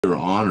We're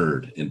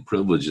honored and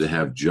privileged to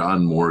have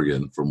John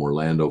Morgan from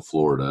Orlando,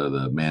 Florida,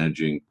 the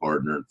managing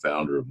partner and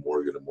founder of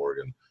Morgan &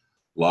 Morgan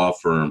law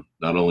firm,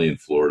 not only in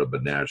Florida,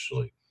 but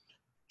nationally.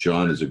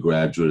 John is a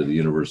graduate of the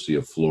University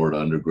of Florida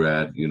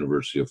undergrad,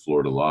 University of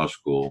Florida Law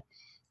School,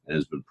 and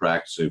has been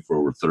practicing for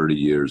over 30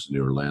 years in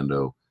the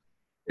Orlando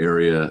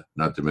area,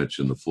 not to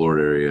mention the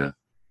Florida area.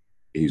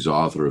 He's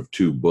author of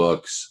 2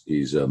 books.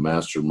 He's a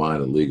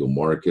mastermind in legal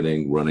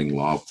marketing, running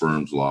law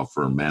firms, law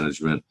firm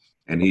management,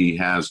 and he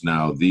has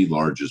now the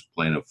largest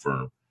plaintiff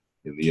firm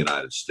in the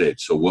United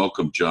States. So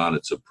welcome, John.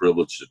 It's a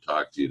privilege to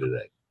talk to you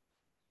today.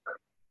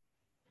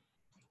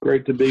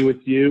 Great to be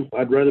with you.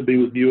 I'd rather be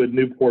with you in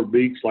Newport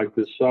Beach like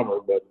this summer,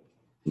 but.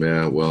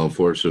 Yeah, well,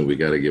 unfortunately, we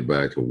got to get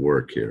back to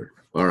work here.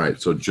 All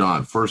right. So,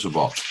 John, first of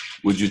all,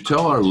 would you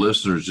tell our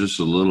listeners just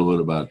a little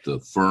bit about the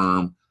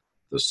firm,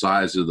 the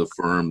size of the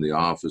firm, the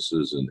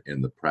offices,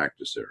 and the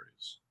practice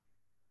areas?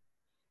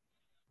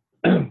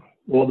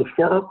 Well, the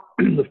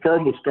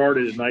firm was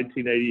started in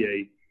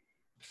 1988.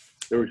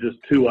 There was just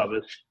 2 of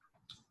us.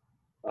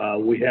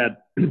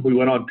 We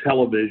went on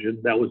television.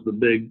 That was the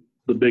big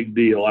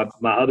deal.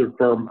 My other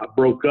firm, I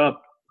broke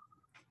up.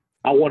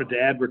 I wanted to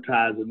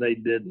advertise and they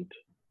didn't.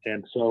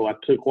 And so I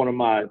took one of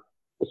my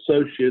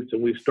associates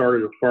and we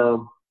started a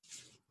firm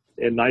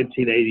in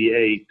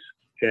 1988.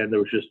 And there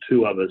was just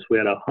 2 of us. We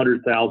had a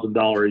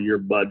 $100,000 a year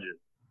budget.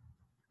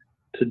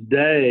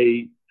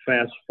 Today,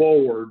 fast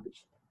forward,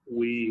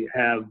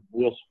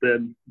 we'll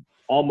spend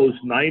almost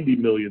 $90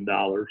 million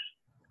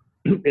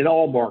in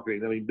all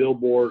marketing. I mean,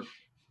 billboard,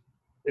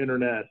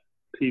 internet,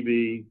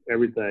 TV,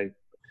 everything.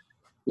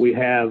 We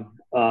have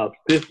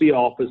 50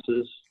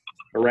 offices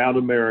around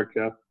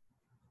America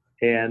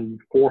and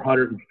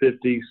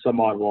 450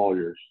 some odd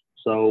lawyers.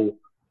 So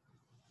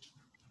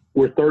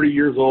we're 30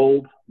 years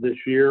old this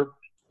year.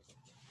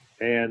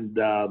 And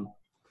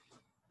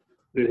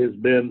it has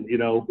been,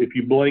 if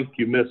you blink,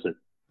 you miss it.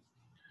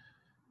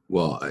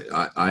 Well,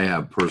 I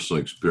have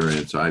personal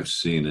experience. I've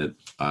seen it.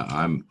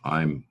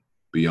 I'm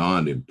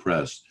beyond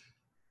impressed.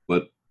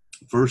 But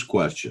first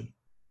question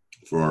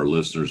for our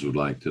listeners who'd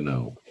like to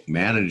know,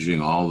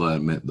 managing all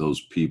those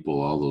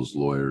people, all those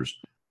lawyers,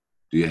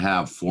 do you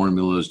have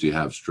formulas? Do you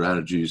have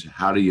strategies?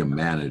 How do you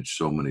manage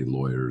so many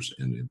lawyers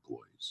and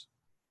employees?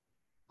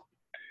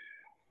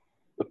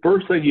 The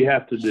first thing you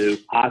have to do,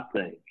 I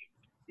think,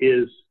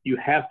 is you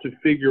have to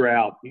figure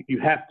out, you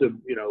have to,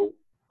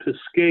 to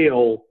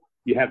scale,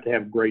 you have to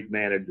have great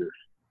managers.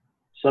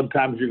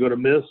 Sometimes you're going to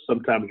miss,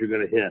 sometimes you're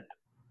going to hit.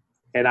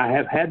 And I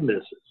have had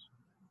misses.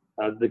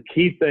 The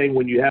key thing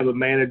when you have a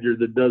manager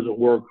that doesn't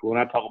work, when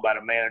I talk about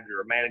a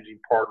manager, a managing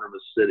partner of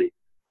a city,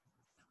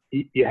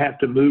 you have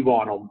to move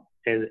on them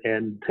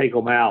and take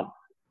them out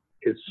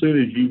as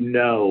soon as you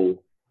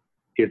know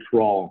it's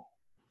wrong.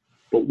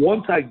 But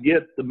once I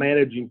get the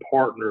managing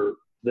partner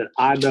that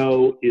I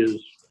know is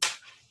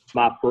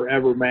my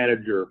forever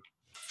manager,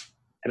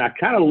 and I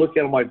kind of look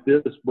at them like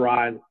this,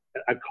 Brian,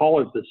 I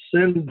call it the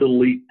send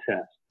delete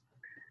test.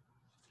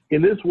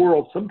 In this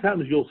world,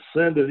 sometimes you'll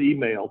send an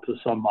email to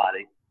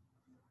somebody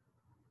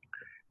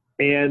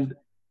and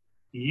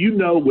you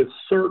know with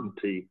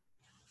certainty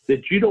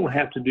that you don't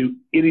have to do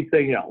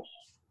anything else,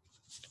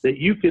 that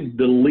you can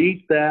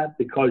delete that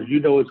because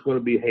you know it's going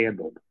to be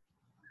handled.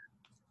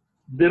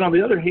 Then on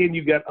the other hand,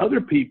 you've got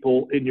other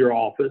people in your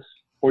office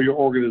or your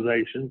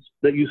organizations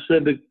that you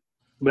send a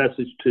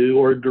message to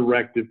or a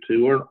directive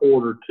to or an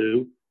order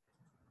to,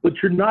 but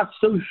you're not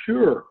so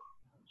sure.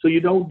 So you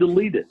don't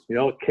delete it.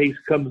 A case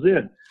comes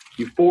in.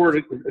 You forward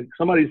it.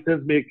 Somebody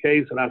sends me a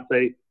case and I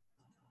say,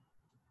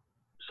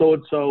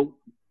 so-and-so,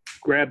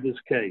 grab this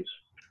case.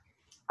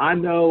 I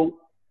know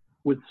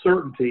with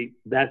certainty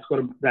that's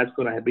going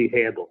to be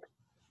handled.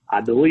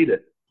 I delete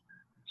it.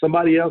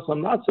 Somebody else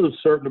I'm not so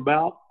certain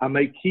about, I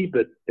may keep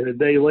it and a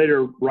day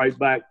later write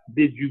back,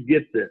 did you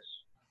get this?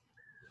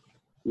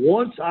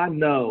 Once I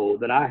know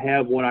that I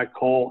have what I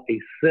call a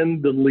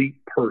send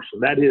delete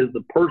person, that is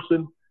the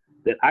person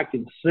that I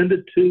can send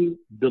it to,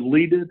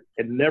 delete it,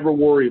 and never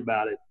worry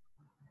about it.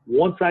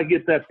 Once I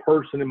get that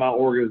person in my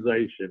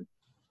organization,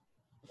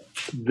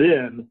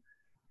 then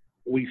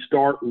we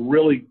start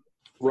really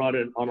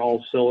running on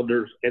all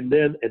cylinders. And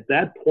then at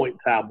that point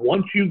in time,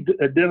 once you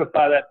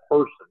identify that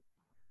person,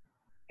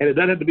 and it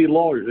doesn't have to be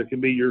lawyers, it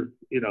can be your,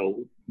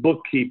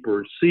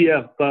 bookkeepers,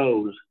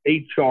 CFOs,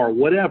 HR,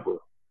 whatever.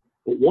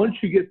 But once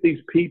you get these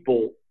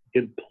people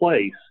in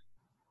place,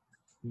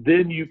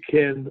 then you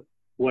can,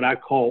 what I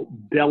call,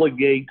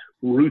 delegate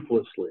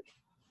ruthlessly.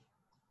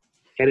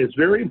 And it's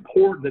very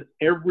important that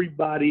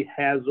everybody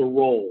has a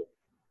role.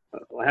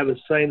 I have a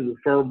saying in the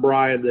firm,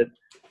 Brian, that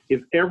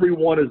if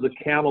everyone is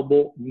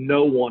accountable,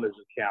 no one is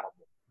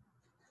accountable.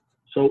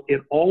 So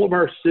in all of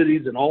our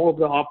cities and all of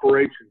the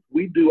operations,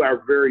 we do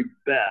our very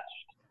best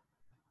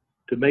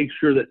to make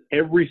sure that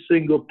every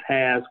single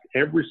task,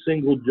 every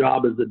single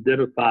job is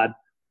identified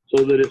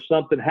so that if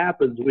something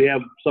happens, we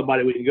have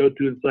somebody we can go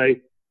to and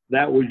say,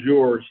 that was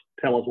yours,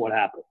 tell us what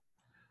happened.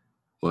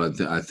 Well,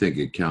 I think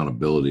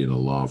accountability in a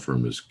law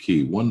firm is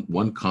key.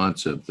 One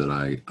concept that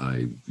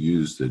I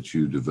used that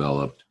you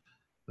developed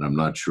and I'm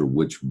not sure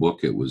which book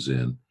it was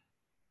in,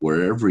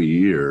 where every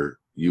year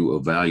you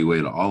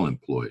evaluate all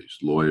employees,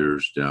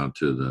 lawyers down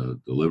to the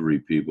delivery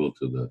people,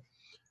 to the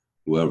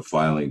whoever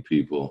filing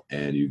people,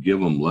 and you give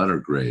them letter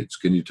grades.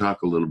 Can you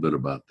talk a little bit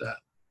about that?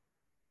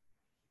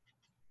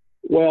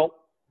 Well,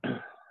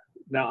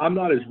 now I'm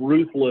not as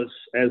ruthless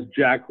as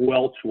Jack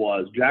Welch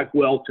was. Jack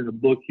Welch, in a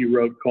book he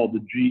wrote called The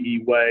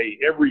GE Way,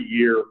 every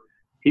year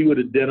he would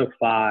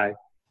identify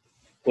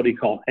what he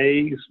called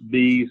A's,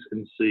 B's,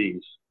 and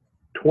C's.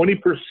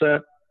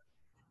 20%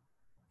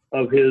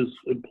 of his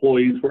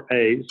employees were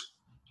A's,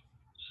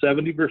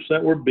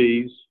 70% were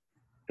B's,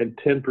 and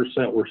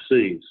 10% were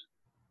C's.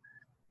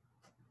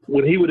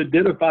 When he would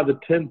identify the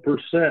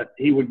 10%,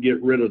 he would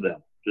get rid of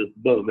them. Just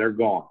boom, they're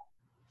gone.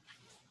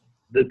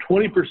 The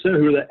 20%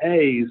 who are the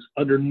A's,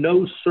 under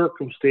no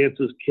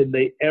circumstances can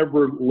they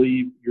ever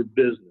leave your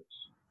business.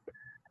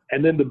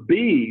 And then the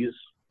B's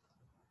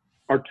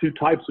are two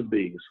types of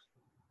B's.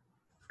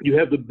 You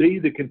have the B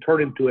that can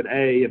turn into an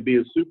A and be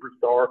a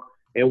superstar,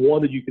 and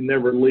one that you can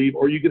never leave.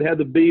 Or you can have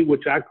the B,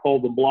 which I call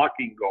the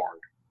blocking guard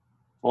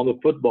on the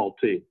football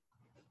team.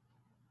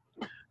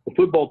 The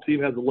football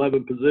team has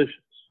 11 positions.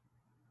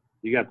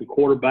 You got the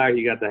quarterback,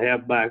 you got the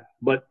halfback,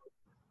 but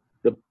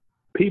the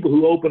people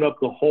who open up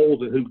the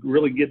holes and who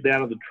really get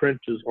down in the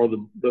trenches are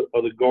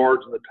the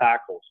guards and the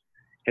tackles.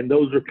 And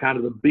those are kind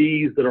of the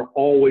B's that are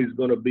always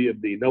going to be a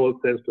B. No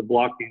offense to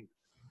blocking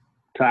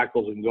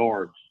tackles and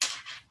guards.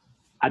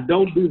 I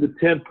don't do the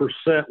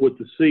 10% with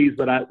the C's,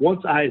 but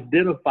once I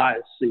identify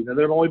a C, now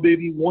there'll only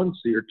be one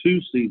C or two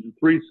C's or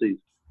three C's,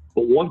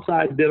 but once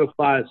I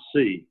identify a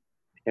C,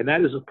 and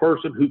that is a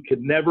person who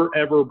can never,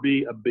 ever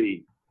be a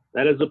B.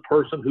 That is a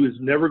person who is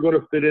never going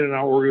to fit in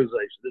our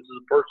organization. This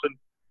is a person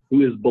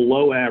who is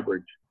below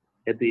average.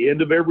 At the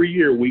end of every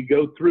year, we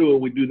go through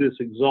and we do this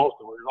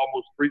exhaustively. There's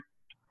almost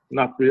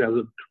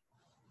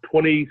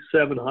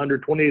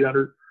 2,700,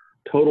 2,800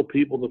 total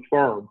people in the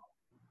firm.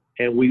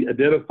 And we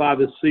identify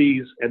the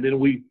C's, and then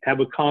we have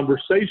a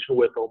conversation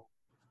with them.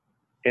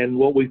 And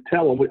what we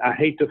tell them, I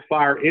hate to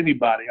fire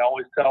anybody. I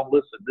always tell them,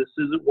 listen, this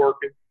isn't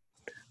working.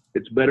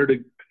 It's better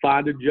to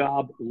find a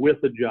job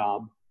with a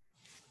job.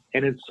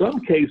 And in some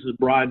cases,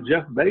 Brian,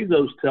 Jeff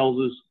Bezos tells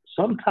us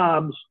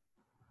sometimes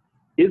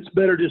it's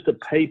better just to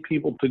pay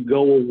people to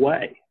go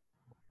away.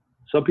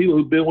 Some people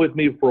who've been with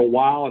me for a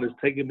while, and it's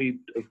taken me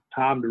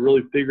time to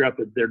really figure out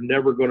that they're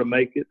never going to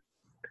make it,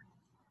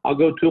 I'll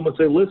go to them and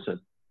say,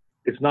 listen,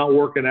 it's not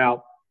working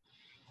out.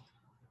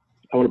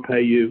 I want to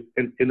pay you.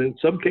 And in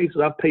some cases,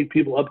 I've paid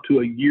people up to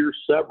a year's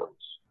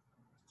severance.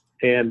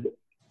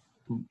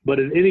 But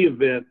in any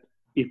event,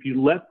 if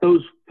you let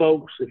those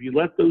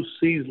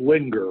C's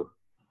linger,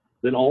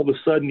 then all of a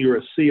sudden you're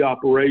a C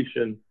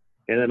operation,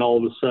 and then all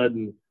of a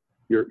sudden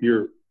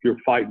you're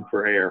fighting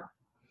for air.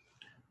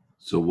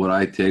 So what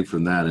I take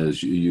from that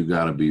is you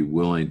got to be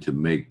willing to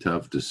make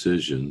tough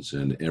decisions,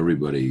 and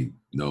everybody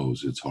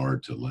knows it's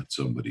hard to let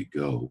somebody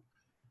go.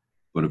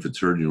 But if it's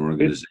hurting your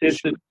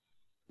organization,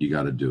 you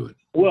got to do it.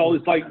 Well,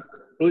 it's like,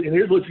 and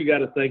here's what you got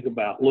to think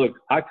about. Look,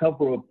 I come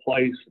from a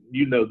place,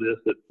 you know this,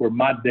 that where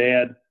my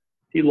dad,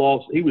 he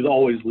was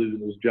always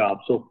losing his job.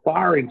 So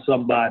firing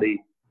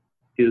somebody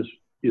is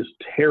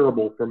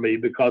terrible for me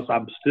because I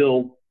can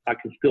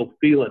still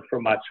feel it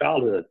from my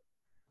childhood.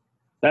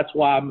 That's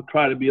why I'm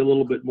trying to be a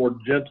little bit more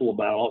gentle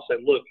about it. I'll say,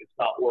 look, it's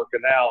not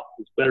working out.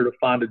 It's better to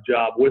find a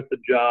job with a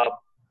job,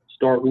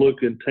 start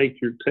looking, take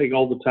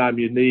all the time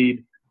you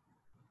need.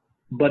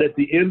 But at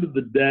the end of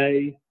the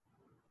day,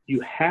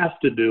 you have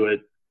to do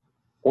it,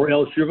 or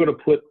else you're going to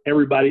put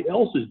everybody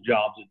else's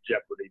jobs in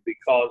jeopardy,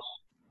 because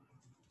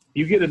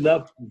you get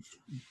enough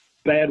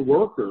bad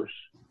workers,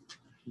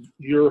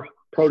 your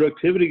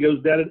productivity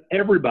goes down and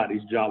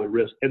everybody's job at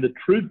risk. And the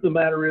truth of the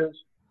matter is,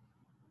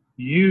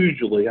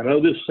 usually, I know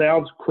this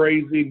sounds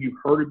crazy and you've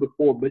heard it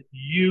before, but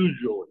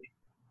usually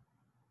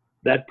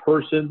that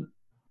person,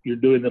 you're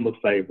doing them a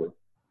favor.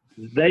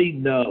 They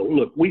know,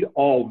 look, we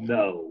all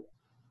know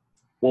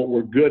what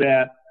we're good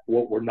at,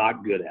 what we're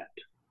not good at.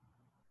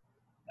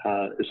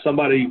 If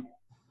somebody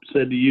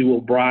said to you,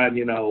 well, Brian,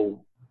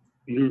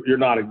 you're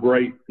not a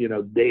great,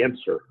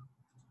 dancer,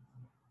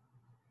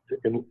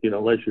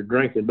 unless you're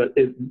drinking, but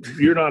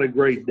you're not a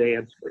great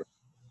dancer,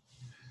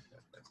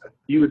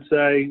 you would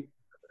say,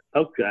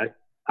 okay,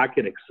 I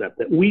can accept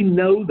that. We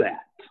know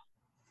that.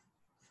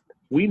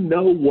 We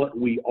know what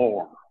we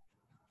are.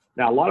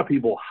 Now, a lot of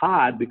people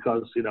hide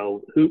because,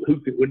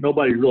 when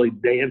nobody's really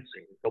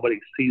dancing, nobody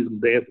sees them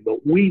dancing,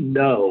 but we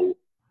know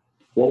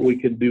what we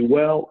can do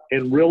well.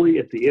 And really,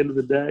 at the end of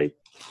the day,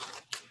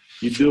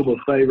 you do them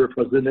a favor,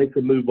 because then they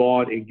can move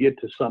on and get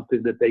to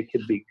something that they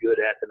can be good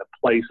at, in a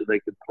place that they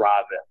can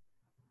thrive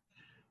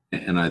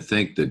in. And I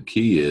think the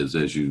key is,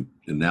 as you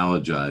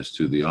analogize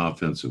to the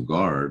offensive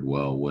guard,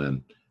 well,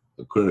 when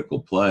a critical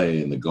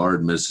play and the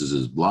guard misses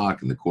his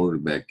block and the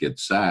quarterback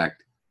gets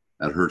sacked,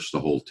 that hurts the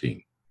whole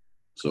team.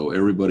 So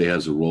everybody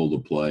has a role to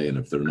play, and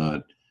if they're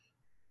not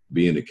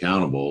being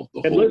accountable,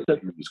 the whole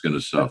team is going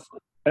to suffer.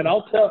 And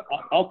I'll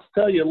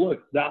tell you,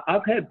 look, now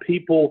I've had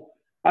people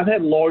I've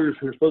had lawyers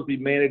who are supposed to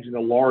be managing a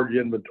large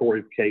inventory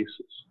of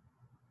cases,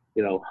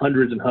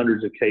 hundreds and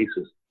hundreds of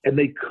cases, and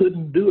they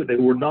couldn't do it. They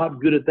were not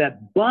good at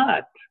that.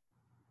 But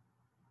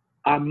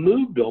I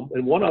moved them,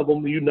 and one of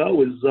them,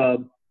 is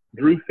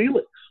Drew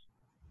Felix.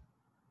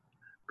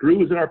 Drew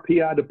was in our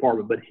PI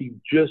department, but he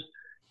just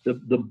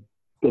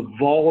the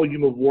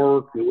volume of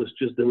work, there was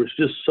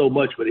just so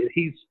much. But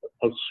he's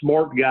a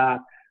smart guy.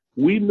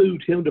 We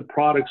moved him to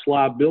products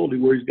liability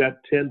where he's got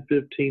 10,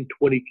 15,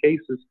 20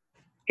 cases,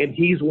 and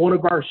he's one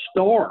of our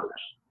stars.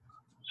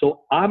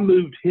 So I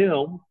moved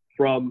him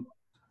from,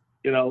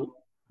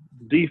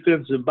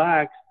 defensive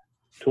back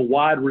to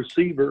wide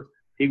receiver.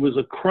 He was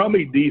a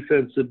crummy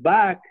defensive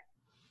back,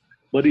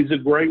 but he's a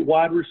great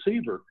wide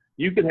receiver.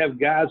 You can have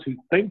guys who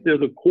think they're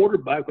the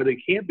quarterback, but they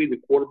can't be the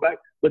quarterback,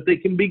 but they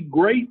can be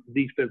great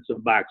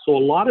defensive backs. So a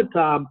lot of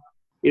time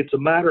it's a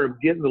matter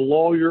of getting the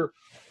lawyer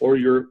or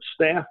your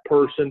staff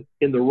person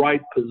in the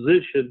right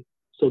position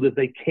so that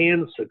they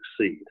can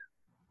succeed.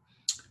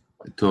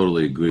 I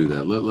totally agree with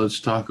that. Let's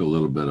talk a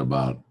little bit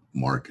about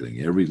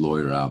marketing. Every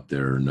lawyer out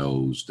there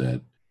knows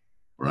that,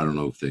 or I don't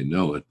know if they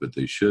know it, but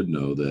they should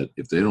know that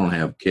if they don't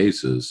have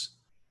cases,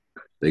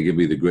 they can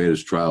be the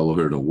greatest trial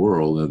lawyer in the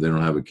world, and if they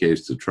don't have a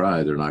case to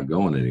try, they're not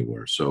going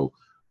anywhere. So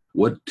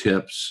what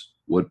tips,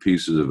 what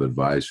pieces of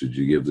advice would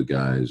you give the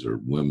guys or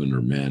women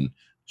or men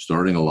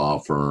starting a law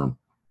firm,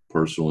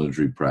 personal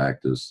injury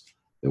practice?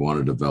 They want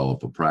to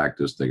develop a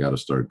practice. They got to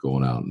start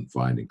going out and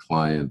finding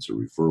clients or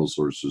referral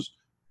sources.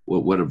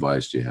 What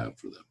advice do you have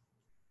for them?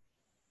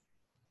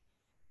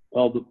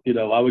 Well,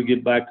 I would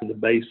get back to the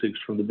basics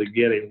from the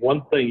beginning.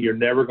 One thing you're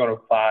never going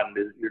to find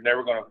is you're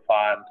never going to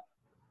find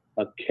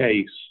a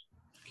case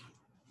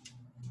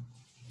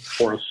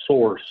or a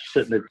source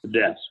sitting at the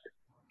desk.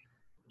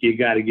 You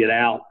got to get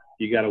out.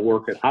 You got to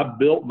work it. I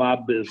built my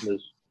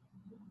business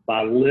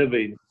by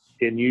living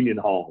in union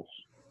halls.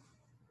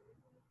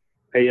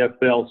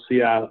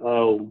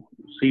 AFL-CIO,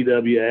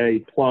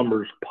 CWA,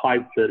 plumbers,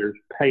 pipe fitters,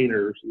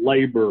 painters,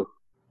 labor.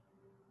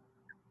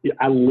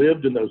 I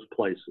lived in those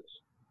places.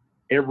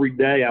 Every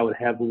day I would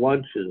have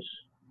lunches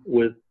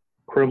with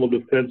criminal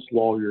defense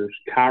lawyers,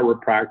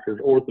 chiropractors,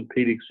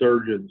 orthopedic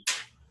surgeons.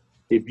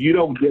 If you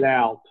don't get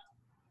out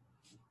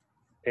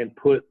and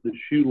put the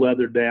shoe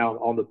leather down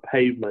on the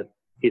pavement,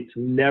 it's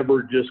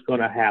never just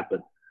going to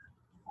happen.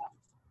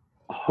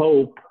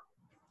 Hope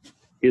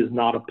is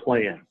not a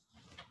plan.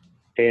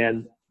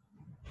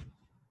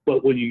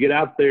 But when you get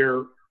out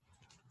there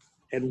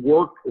and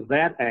work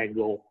that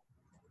angle,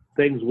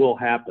 things will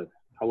happen.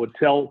 I would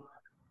tell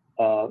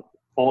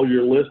all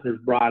your listeners,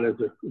 Brian, is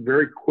a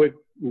very quick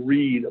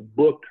read, a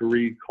book to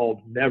read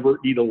called Never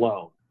Eat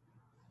Alone.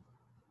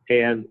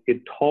 And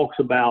it talks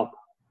about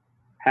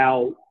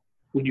how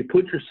when you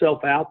put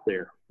yourself out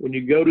there, when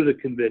you go to the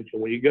convention,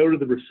 when you go to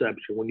the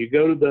reception, when you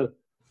go to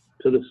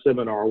the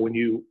seminar, when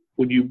you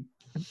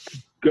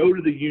go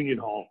to the union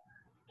hall,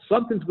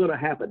 something's going to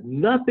happen.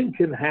 Nothing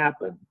can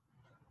happen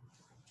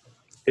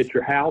at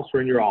your house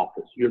or in your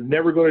office. You're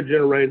never going to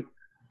generate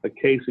a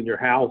case in your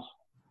house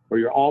or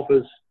your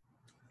office.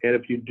 And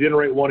if you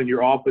generate one in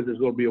your office, there's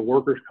going to be a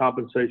workers'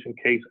 compensation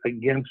case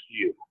against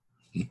you.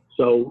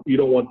 So you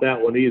don't want that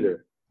one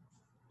either.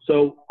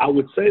 So I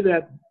would say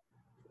that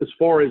as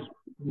far as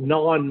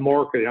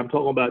non-marketing, I'm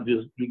talking about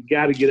just you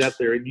got to get out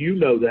there, and you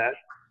know that.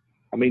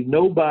 I mean,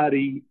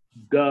 nobody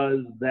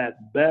does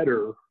that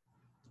better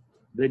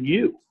than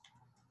you.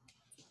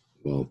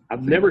 Well,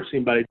 I've never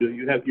seen anybody do it.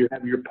 You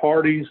have your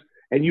parties,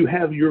 and you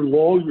have your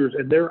lawyers,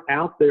 and they're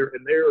out there,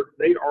 and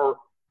they are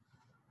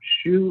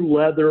shoe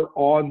leather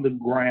on the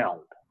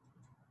ground.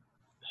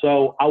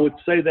 So I would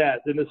say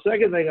that. Then the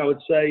second thing I would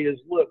say is,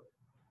 look,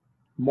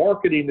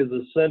 marketing is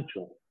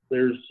essential.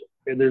 There's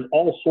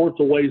all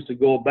sorts of ways to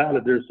go about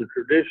it. There's the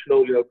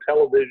traditional,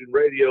 television,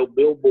 radio,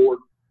 billboard.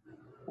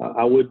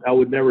 I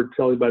would never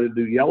tell anybody to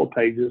do yellow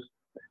pages.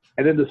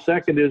 And then the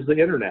second is the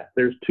internet.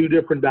 There's two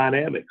different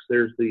dynamics.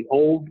 There's the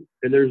old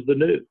and there's the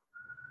new.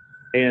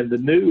 And the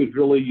new is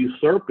really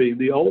usurping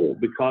the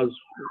old, because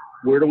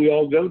where do we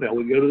all go now?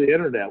 We go to the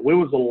internet. When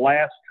was the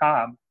last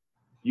time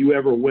you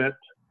ever went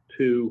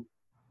to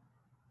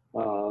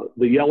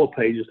the yellow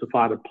pages to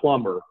find a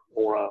plumber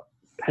or a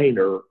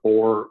painter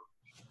or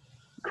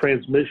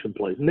transmission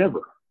place?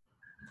 Never.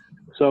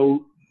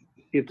 So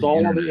it's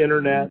all on the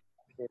internet,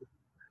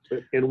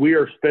 and we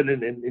are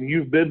spending, and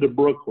you've been to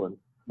Brooklyn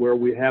where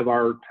we have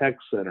our tech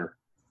center,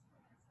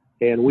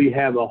 and we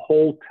have a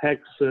whole tech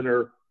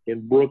center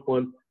in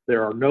Brooklyn.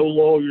 There are no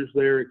lawyers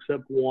there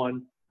except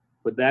one,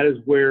 but that is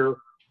where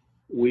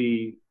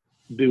we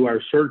do our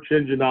search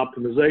engine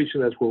optimization.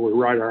 That's where we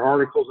write our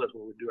articles. That's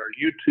where we do our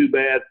YouTube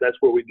ads. That's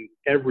where we do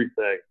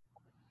everything.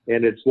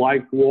 And it's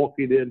like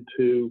walking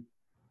into,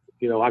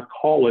 I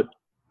call it,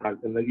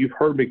 and you've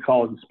heard me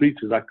call it in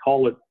speeches, I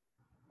call it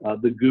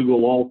the Google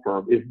law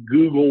firm. If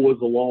Google was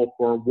a law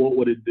firm, what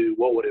would it do?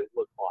 What would it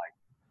look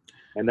like?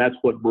 And that's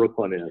what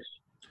Brooklyn is.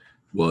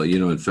 Well,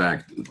 in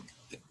fact,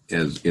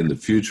 as in the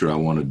future, I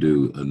want to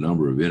do a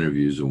number of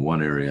interviews, and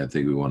one area I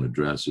think we want to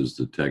address is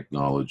the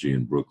technology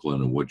in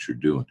Brooklyn and what you're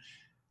doing.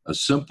 a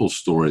simple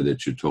story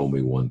that you told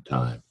me one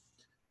time,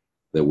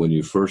 that when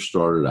you first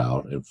started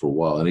out, and for a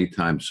while,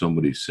 anytime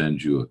somebody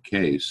sends you a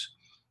case,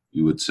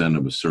 you would send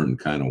them a certain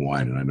kind of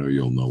wine, and I know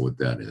you'll know what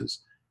that is.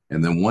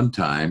 And then one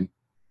time,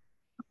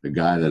 the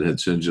guy that had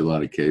sent you a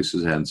lot of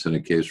cases, hadn't sent a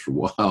case for a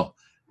while,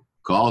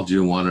 called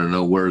you and wanted to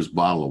know where his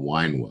bottle of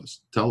wine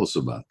was. Tell us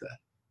about that.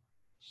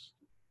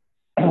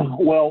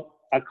 Well,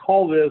 I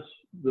call this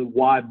the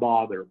why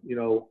bother. You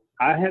know,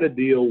 I had a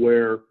deal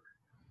where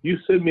you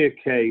send me a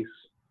case,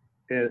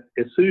 and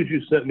as soon as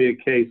you sent me a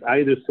case, I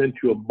either sent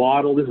you a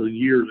bottle, this is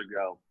years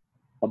ago,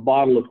 a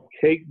bottle of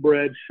cake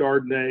bread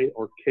Chardonnay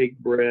or cake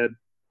bread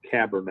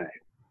Cabernet.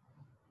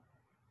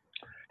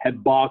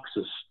 Had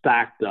boxes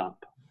stacked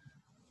up.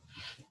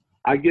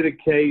 I get a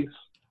case,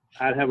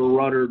 I'd have a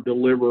runner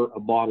deliver a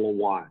bottle of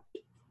wine.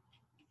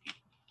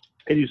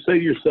 And you say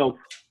to yourself,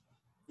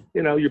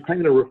 you know, you're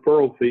paying a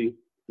referral fee,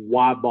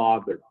 why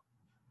bother?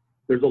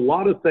 There's a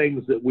lot of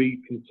things that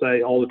we can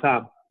say all the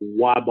time,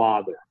 why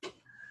bother?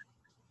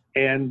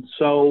 And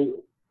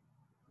so,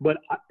 but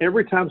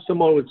every time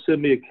someone would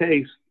send me a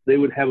case, they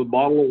would have a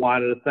bottle of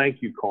wine and a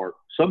thank you card.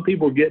 Some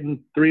people are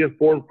getting 3 and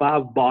 4 and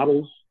 5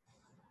 bottles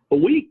a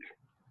week.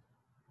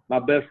 My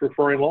best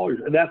referring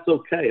lawyers, and that's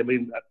okay. I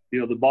mean, you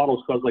know, the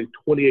bottles cost like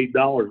 $28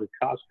 at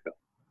Costco.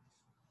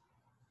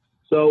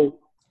 So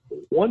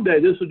one day,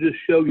 this will just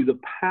show you the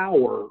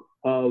power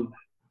of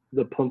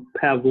the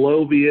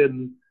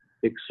Pavlovian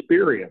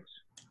experience.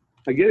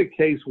 I get a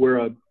case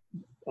where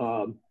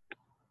a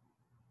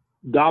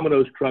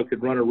Domino's truck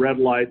had run a red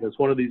light, and it's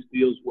one of these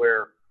deals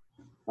where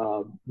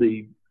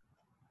it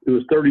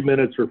was 30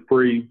 minutes or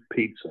free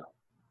pizza,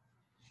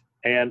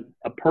 and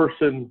a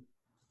person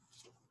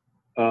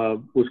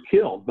was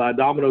killed by a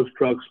Domino's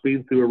truck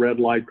speeding through a red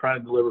light trying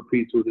to deliver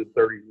pizza within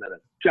 30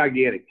 minutes.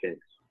 Gigantic case.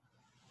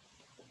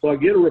 So I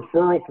get a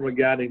referral from a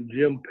guy named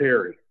Jim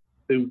Perry,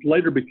 who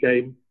later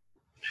became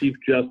Chief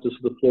Justice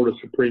of the Florida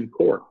Supreme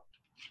Court,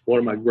 one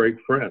of my great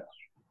friends.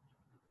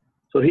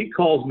 So he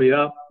calls me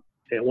up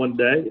and one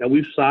day, and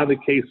we've signed the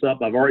case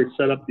up. I've already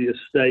set up the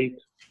estate.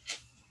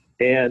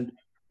 And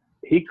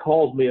he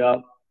calls me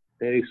up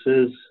and he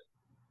says,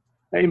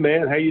 hey,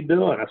 man, how you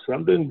doing? I said,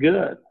 I'm doing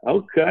good.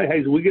 Okay. Hey,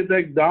 did we get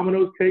that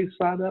Domino's case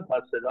signed up? I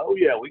said, oh,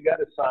 yeah, we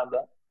got it signed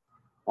up.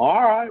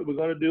 All right, we're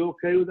going to do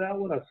okay with that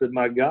one. I said,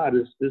 my God,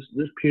 this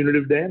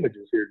punitive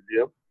damages here,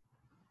 Jim.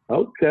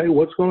 Okay,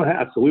 what's going to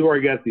happen? So we've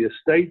already got the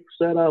estate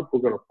set up.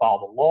 We're going to file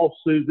the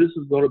lawsuit. This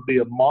is going to be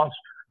a monster.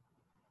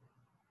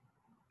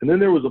 And then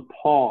there was a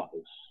pause.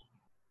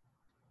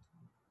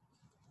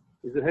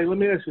 He said, hey, let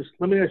me ask you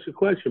a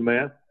question,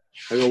 man.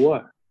 I go,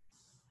 what?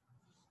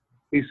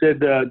 He said,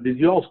 did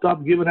you all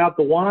stop giving out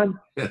the wine?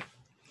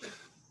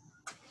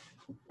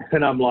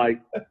 And I'm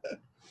like,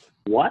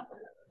 what?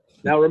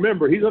 Now,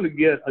 remember, he's going to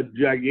get a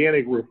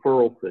gigantic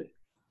referral fee.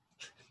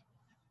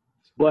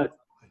 But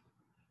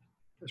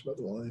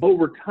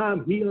over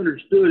time, he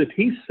understood if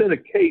he sent a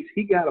case,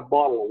 he got a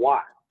bottle of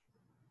wine,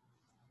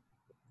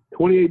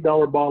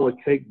 $28 bottle of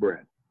cake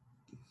bread.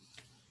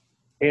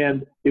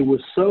 And it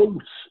was so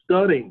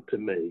stunning to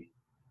me.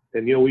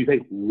 And, you know, we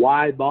think,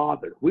 why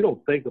bother? We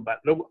don't think about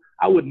it. No,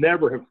 I would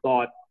never have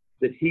thought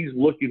that he's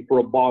looking for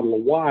a bottle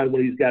of wine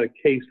when he's got a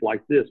case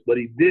like this, but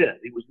he did.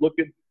 He was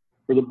looking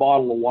for the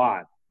bottle of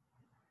wine.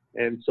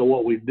 And so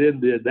what we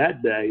did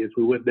that day is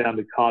we went down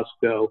to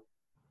Costco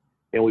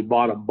and we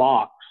bought a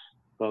box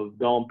of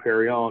Dom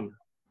Perignon,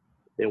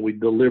 and we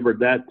delivered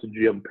that to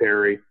Jim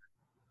Perry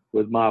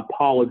with my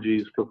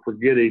apologies for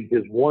forgetting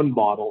his one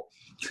bottle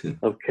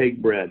of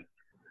cake bread.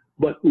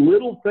 But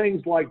little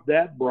things like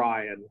that,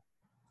 Brian,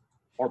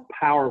 are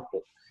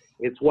powerful.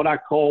 It's what I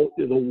call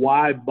the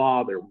why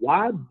bother.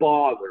 Why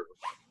bother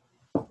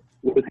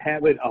with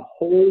having a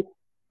whole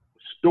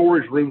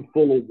storage room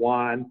full of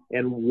wine,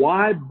 and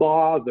why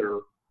bother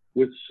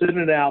with sending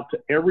it out to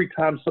every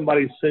time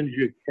somebody sends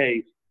you a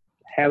case,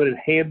 having it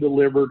hand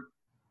delivered?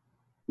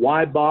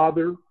 Why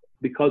bother?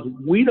 Because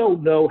we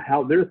don't know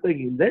how they're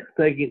thinking. They're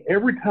thinking,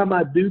 every time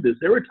I do this,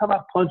 every time I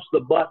punch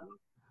the button,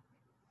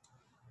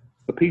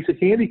 a piece of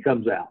candy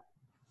comes out.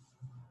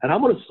 And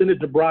I'm going to send it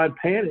to Brian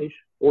Panish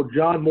or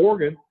John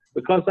Morgan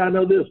because I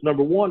know this.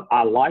 Number one,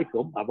 I like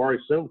them. I've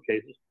already sent them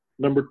cases.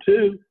 Number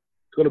two,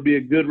 it's going to be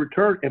a good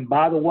return. And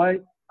by the way,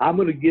 I'm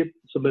going to get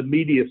some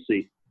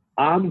immediacy.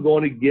 I'm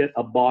going to get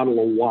a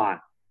bottle of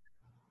wine.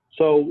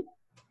 So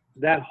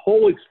that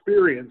whole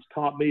experience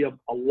taught me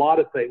a lot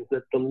of things,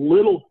 that the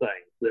little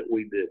things that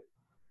we do,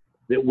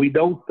 that we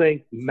don't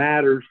think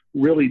matters,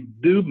 really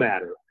do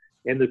matter.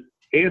 And the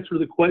answer to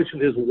the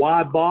question is,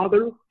 why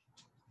bother?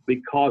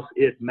 Because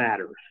it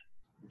matters.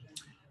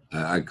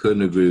 I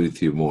couldn't agree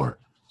with you more.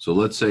 So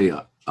let's say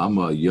I'm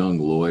a young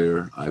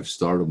lawyer. I've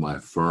started my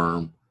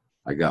firm.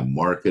 I got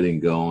marketing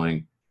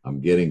going.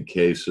 I'm getting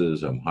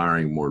cases. I'm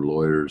hiring more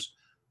lawyers.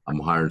 I'm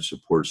hiring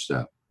support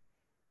staff.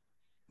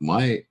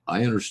 I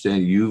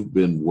understand you've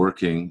been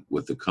working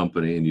with the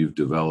company and you've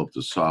developed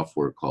a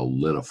software called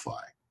Litify.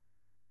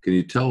 Can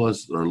you tell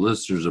us, our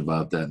listeners,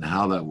 about that and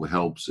how that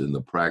helps in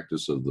the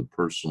practice of the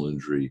personal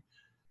injury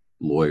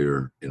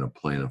lawyer in a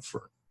plaintiff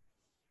firm?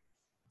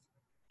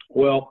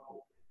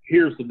 Well,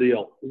 here's the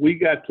deal. We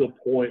got to a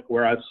point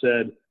where I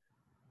said,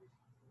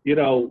 you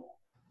know,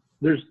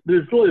 there's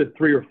really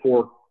 3 or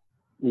 4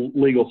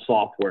 legal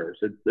softwares.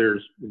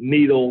 There's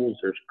Needles,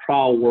 there's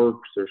TrialWorks,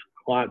 there's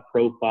Client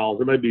Profiles.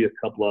 There may be a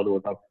couple other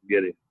ones I'm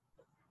forgetting.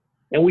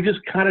 And we just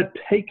kind of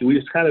take it. We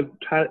just kind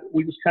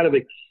of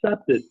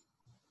accept it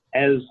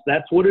as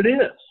that's what it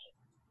is.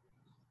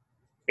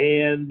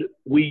 And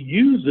we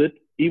use it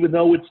even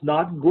though it's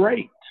not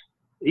great,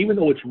 even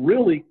though it's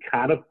really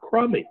kind of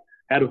crummy.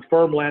 Had a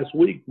firm last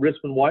week,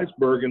 Risman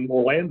Weisberg in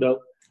Orlando,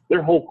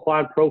 their whole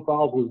client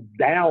profiles was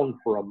down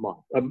for a month,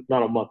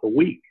 not a month, a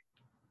week.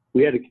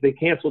 They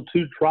canceled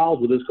 2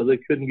 trials with us because they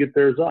couldn't get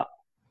theirs up.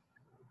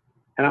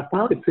 And I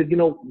finally said, you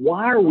know,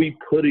 why are we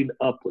putting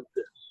up with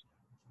this?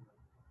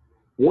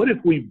 What if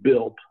we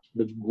built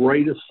the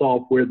greatest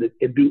software that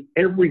can do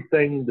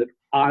everything that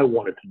I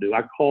wanted to do?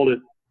 I called it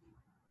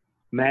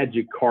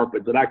magic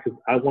carpet, that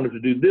I wanted to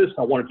do this,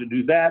 I wanted to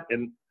do that,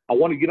 and I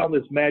want to get on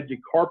this magic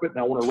carpet and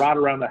I want to ride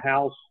around the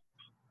house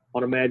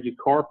on a magic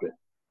carpet.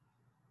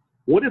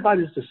 What if I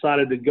just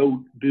decided to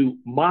go do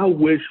my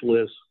wish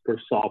list for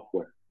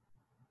software?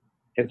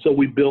 And so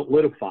we built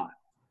Litify.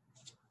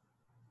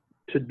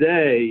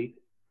 Today,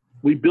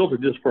 we built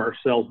it just for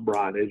ourselves,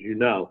 Brian, as you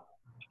know.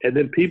 And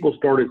then people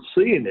started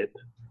seeing it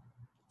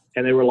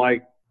and they were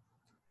like,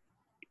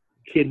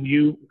 are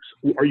you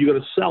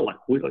going to sell it?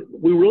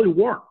 We really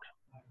weren't.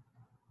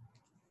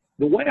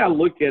 The way I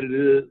look at it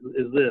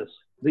is this.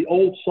 The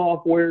old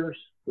softwares,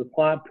 the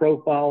client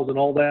profiles and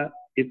all that,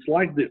 it's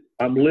like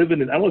I'm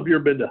living in, I don't know if you've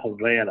ever been to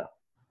Havana,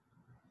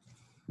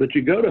 but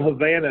you go to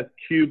Havana,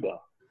 Cuba,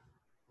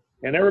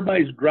 and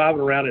everybody's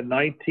driving around in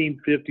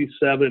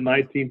 1957,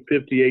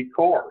 1958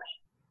 cars.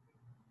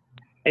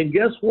 And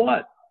guess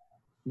what?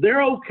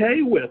 They're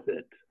okay with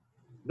it.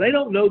 They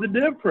don't know the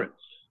difference.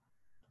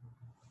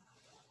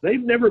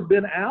 They've never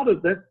been out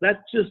of that.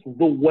 That's just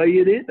the way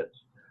it is.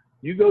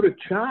 You go to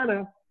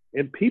China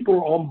and people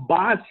are on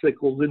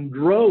bicycles in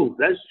droves.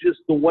 That's just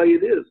the way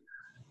it is.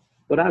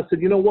 But I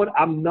said, you know what?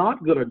 I'm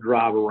not going to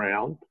drive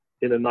around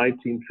in a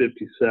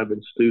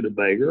 1957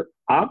 Studebaker.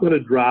 I'm going to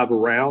drive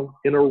around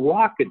in a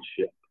rocket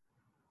ship.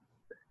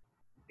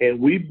 And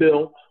we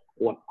built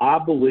what I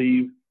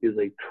believe is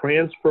a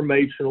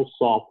transformational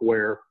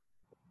software.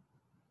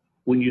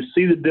 When you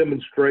see the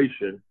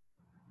demonstration,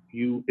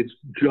 it's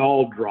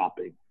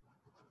jaw-dropping.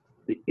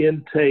 The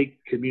intake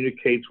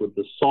communicates with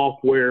the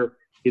software.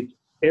 It's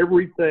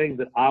everything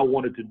that I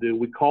wanted to do.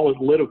 We call it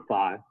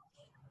Litify.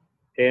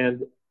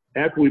 And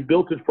after we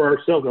built it for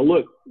ourselves, now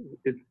look,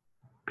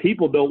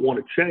 people don't want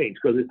to change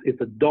because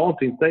it's a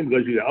daunting thing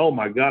because you go, oh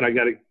my God, I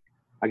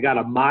got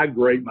to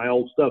migrate my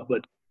old stuff.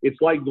 But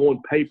it's like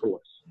going paperless.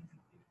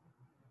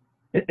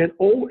 And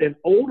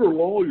older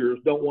lawyers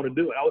don't want to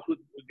do it. I was with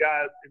a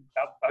guy,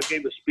 I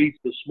gave a speech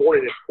this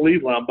morning in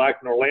Cleveland. I'm back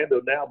in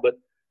Orlando now, but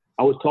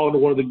I was talking to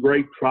one of the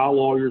great trial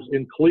lawyers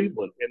in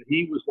Cleveland, and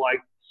he was like,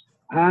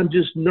 I'm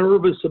just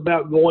nervous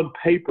about going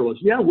paperless.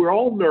 Yeah, we're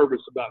all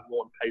nervous about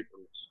going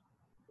paperless,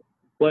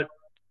 but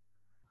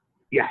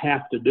you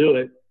have to do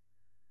it.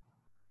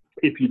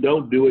 If you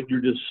don't do it,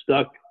 you're just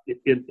stuck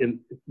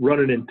in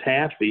running in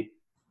taffy.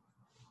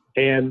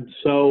 And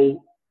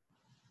so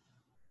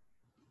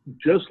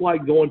just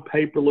like going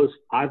paperless,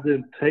 I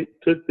then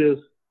took this.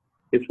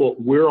 It's what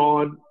we're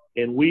on,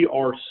 and we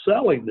are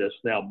selling this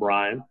now,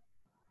 Brian,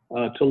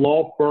 to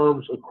law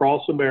firms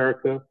across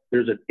America.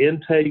 There's an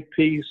intake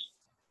piece,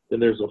 then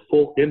there's a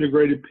full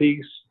integrated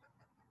piece.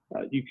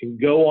 You can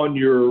go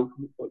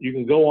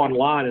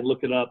online and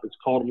look it up. It's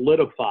called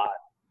Litify,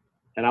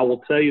 and I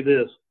will tell you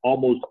this: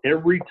 almost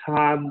every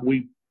time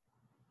we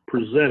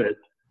present it,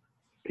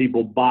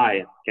 people buy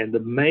it, and the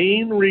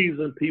main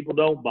reason people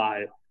don't buy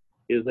it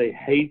is they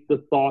hate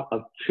the thought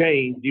of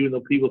change. Even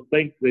though people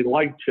think they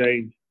like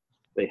change,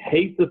 they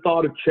hate the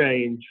thought of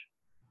change,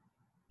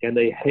 and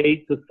they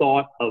hate the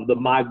thought of the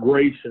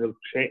migration of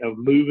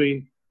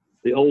moving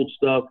the old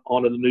stuff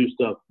onto the new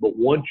stuff. But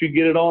once you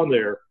get it on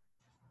there,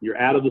 you're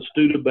out of the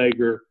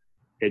Studebaker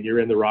and you're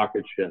in the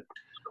rocket ship.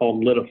 It's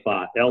called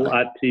Litify,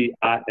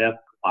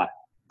 L-I-T-I-F-I.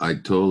 I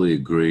totally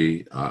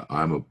agree.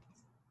 I'm a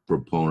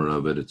proponent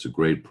of it. It's a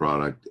great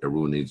product.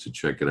 Everyone needs to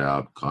check it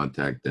out.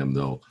 Contact them.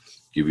 They'll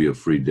give you a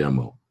free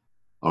demo.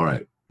 All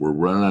right. We're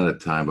running out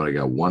of time, but I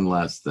got one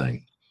last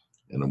thing.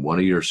 And one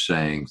of your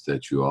sayings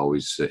that you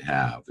always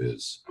have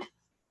is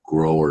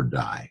grow or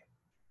die.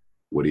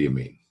 What do you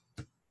mean?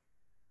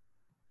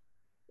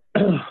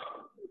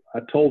 I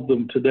told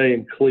them today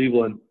in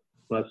Cleveland,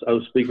 I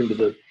was speaking to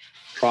the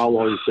trial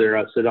lawyers there.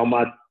 I said, on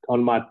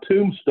my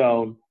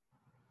tombstone,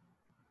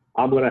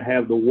 I'm going to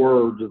have the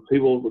words of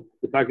people.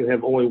 If I could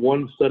have only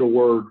one set of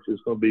words,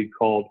 it's going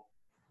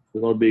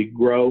to be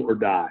grow or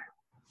die.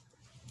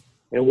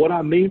 And what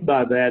I mean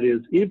by that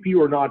is if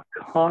you are not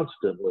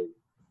constantly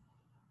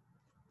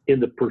in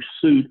the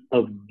pursuit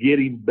of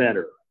getting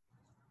better,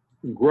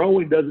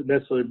 growing doesn't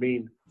necessarily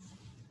mean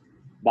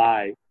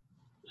by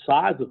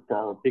size of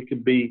firm. It can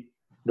be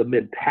the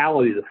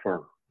mentality of the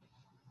firm.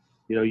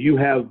 You know, you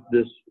have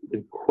this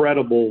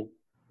incredible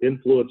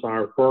influence on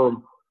our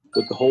firm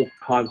with the whole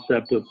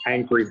concept of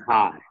anchoring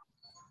high.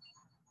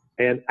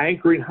 And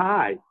anchoring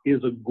high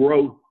is a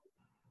growth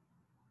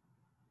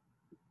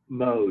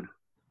mode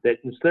that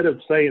instead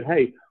of saying,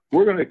 hey,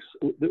 we're going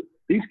to,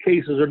 these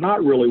cases are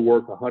not really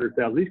worth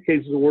 $100,000. These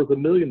cases are worth $1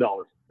 million.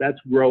 That's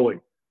growing,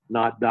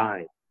 not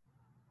dying.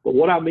 But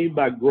what I mean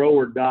by grow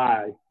or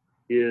die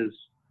is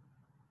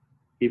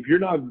if you're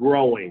not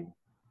growing,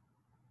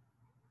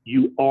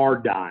 you are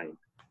dying.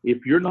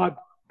 If you're not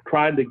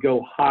trying to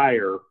go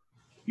higher,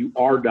 you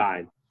are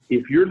dying.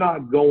 If you're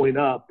not going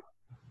up,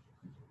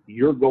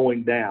 you're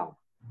going down.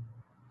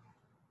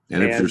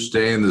 And if you're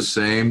staying the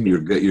same,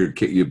 your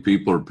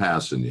people are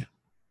passing you.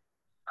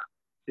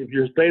 If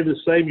you're staying the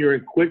same, you're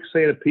in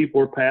quicksand and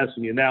people are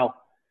passing you. Now,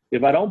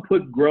 if I don't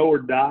put grow or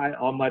die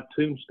on my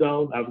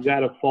tombstone, I've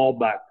got a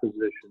fallback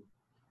position.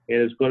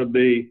 And it's going to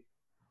be,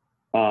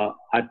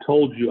 I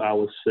told you I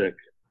was sick.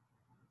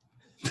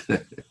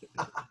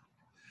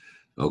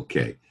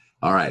 Okay.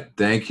 All right.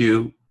 Thank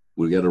you.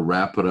 We got to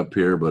wrap it up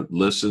here, but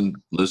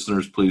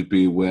listeners, please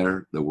be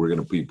aware that we're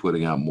going to be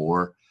putting out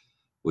more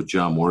with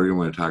John Morgan.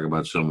 We're going to talk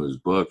about some of his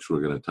books.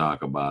 We're going to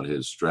talk about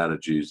his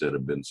strategies that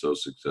have been so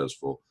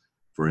successful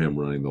for him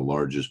running the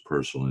largest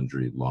personal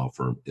injury law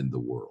firm in the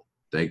world.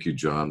 Thank you,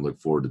 John. Look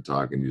forward to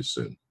talking to you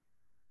soon.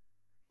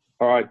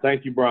 All right.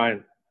 Thank you,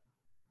 Brian.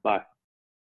 Bye.